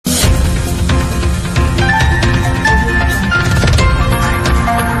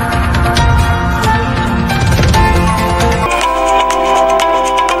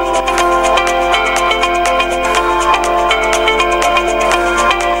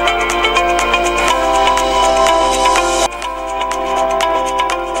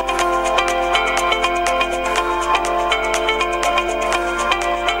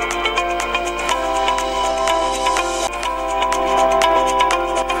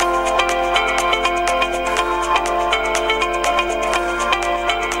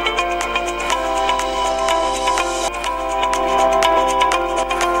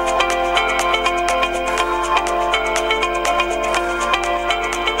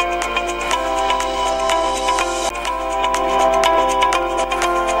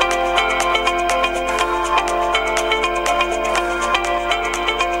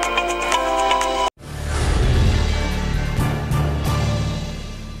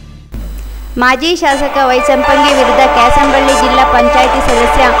ಮಾಜಿ ಶಾಸಕ ವೈ ಸಂಪಂಗಿ ವಿರುದ್ಧ ಕ್ಯಾಸಂಬಳ್ಳಿ ಜಿಲ್ಲಾ ಪಂಚಾಯಿತಿ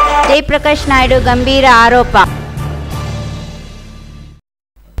ಸದಸ್ಯ ಜಯಪ್ರಕಾಶ್ ನಾಯ್ಡು ಗಂಭೀರ ಆರೋಪ.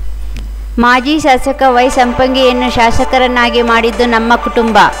 ಮಾಜಿ ಶಾಸಕ ವೈ ಸಂಪಂಗಿಯನ್ನು ಶಾಸಕರನ್ನಾಗಿ ಮಾಡಿದ್ದು ನಮ್ಮ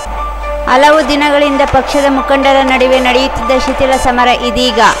ಕುಟುಂಬ. ಹಲವು ದಿನಗಳಿಂದ ಪಕ್ಷದ ಮುಖಂಡರ ನಡುವೆ ನಡೆಯುತ್ತಿದ್ದ ಶಿಥಿಲ ಸಮರ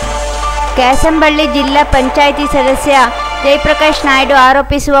ಇದೀಗ ಕ್ಯಾಸಂಬಳ್ಳಿ ಜಿಲ್ಲಾ ಪಂಚಾಯಿತಿ ಸದಸ್ಯ ಜಯಪ್ರಕಾಶ್ ನಾಯ್ಡು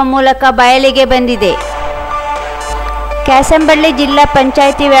ಆರೋಪಿಸುವ ಮೂಲಕ ಬಯಲಿಗೆ ಬಂದಿದೆ. ಕ್ಯಾಸಂಬಳ್ಳಿ ಜಿಲ್ಲಾ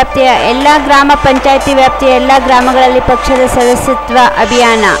ಪಂಚಾಯಿತಿ ವ್ಯಾಪ್ತಿಯ ಎಲ್ಲ ಗ್ರಾಮ ಪಂಚಾಯಿತಿ ವ್ಯಾಪ್ತಿಯ ಎಲ್ಲ ಗ್ರಾಮಗಳಲ್ಲಿ ಪಕ್ಷದ ಸದಸ್ಯತ್ವ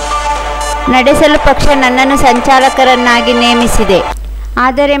ಅಭಿಯಾನ ನಡೆಸಲು ಪಕ್ಷ ನನ್ನನ್ನು ಸಂಚಾಲಕರನ್ನಾಗಿ ನೇಮಿಸಿದೆ.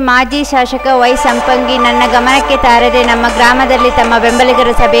 ಆದರೆ ಮಾಜಿ ಶಾಸಕ ವೈ ಸಂಪಂಗಿ ನನ್ನ ಗಮನಕ್ಕೆ ತಾರದೆ ನಮ್ಮ ಗ್ರಾಮದಲ್ಲಿ ತಮ್ಮ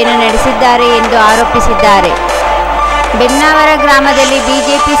ಬೆಂಬಲಿಗರ ಸಭೆಯನ್ನು ನಡೆಸಿದ್ದಾರೆ ಎಂದು ಆರೋಪಿಸಿದ್ದಾರೆ. ಬೆನ್ನಾವರ ಗ್ರಾಮದಲ್ಲಿ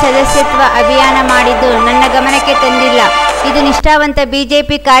ಬಿಜೆಪಿ ಸದಸ್ಯತ್ವ ಅಭಿಯಾನ ಮಾಡಿದ್ದು ನನ್ನ ಗಮನಕ್ಕೆ ತಂದಿಲ್ಲ. ಇದು ನಿಷ್ಠಾವಂತ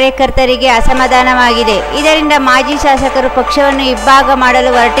ಬಿಜೆಪಿ ಕಾರ್ಯಕರ್ತರಿಗೆ ಅಸಮಾಧಾನವಾಗಿದೆ. ಇದರಿಂದ ಮಾಜಿ ಶಾಸಕರು ಪಕ್ಷವನ್ನು ಇಬ್ಬಾಗ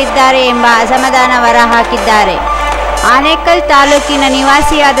ಮಾಡಲು ಹೊರಟಿದ್ದಾರೆ ಎಂಬ ಅಸಮಾಧಾನ ಹೊರಹಾಕಿದ್ದಾರೆ. ಆನೇಕಲ್ ತಾಲೂಕಿನ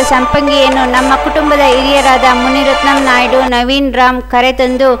ನಿವಾಸಿಯಾದ ಸಂಪಂಗಿಯನ್ನು ನಮ್ಮ ಕುಟುಂಬದ ಹಿರಿಯರಾದ ಮುನಿರತ್ನಂ ನಾಯ್ಡು, ನವೀನ್ ರಾಮ್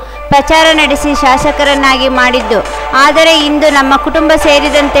ಕರೆತಂದು ಪ್ರಚಾರ ನಡೆಸಿ ಶಾಸಕರನ್ನಾಗಿ ಮಾಡಿದ್ದು. ಆದರೆ ಇಂದು ನಮ್ಮ ಕುಟುಂಬ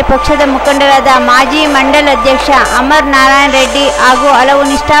ಸೇರಿದಂತೆ ಪಕ್ಷದ ಮುಖಂಡರಾದ ಮಾಜಿ ಮಂಡಲ ಅಧ್ಯಕ್ಷ ಅಮರ್ ನಾರಾಯಣ ರೆಡ್ಡಿ ಹಾಗೂ ಹಲವು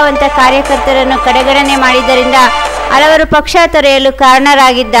ನಿಷ್ಠಾವಂತ ಕಾರ್ಯಕರ್ತರನ್ನು ಕಡೆಗಣನೆ ಮಾಡಿದ್ದರಿಂದ ಹಲವರು ಪಕ್ಷ ತೊರೆಯಲು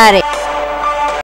ಕಾರಣರಾಗಿದ್ದಾರೆ.